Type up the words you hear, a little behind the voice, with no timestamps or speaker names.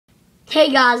Hey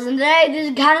guys, and today this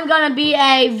is kind of gonna be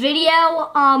a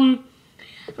video. I'm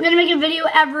gonna make a video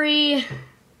every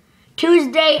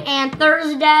Tuesday and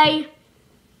Thursday.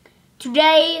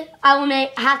 Today I will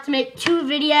have to make 2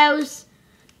 videos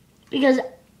because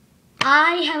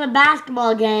I have a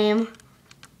basketball game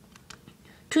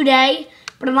today.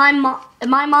 But if my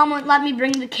mom won't let me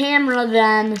bring the camera,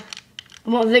 then I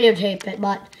won't videotape it.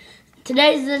 But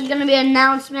today's is gonna be an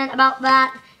announcement about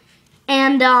that,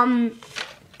 and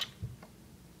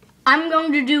I'm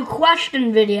going to do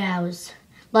question videos.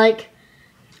 Like,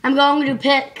 I'm going to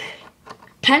pick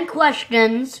 10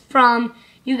 questions from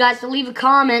you guys to leave a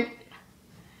comment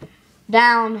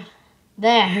down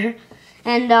there.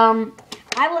 And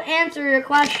I will answer your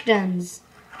questions.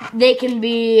 They can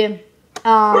be, that's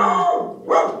my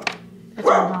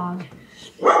dog.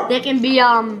 They can be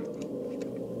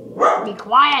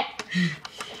quiet.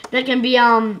 They can be,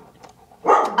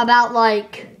 about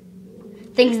like,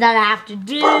 things that I have to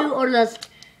do, or just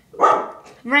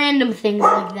random things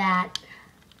like that.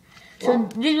 So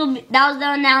that was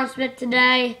the announcement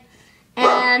today,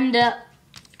 and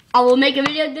I will make a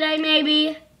video today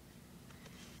maybe,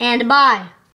 and bye.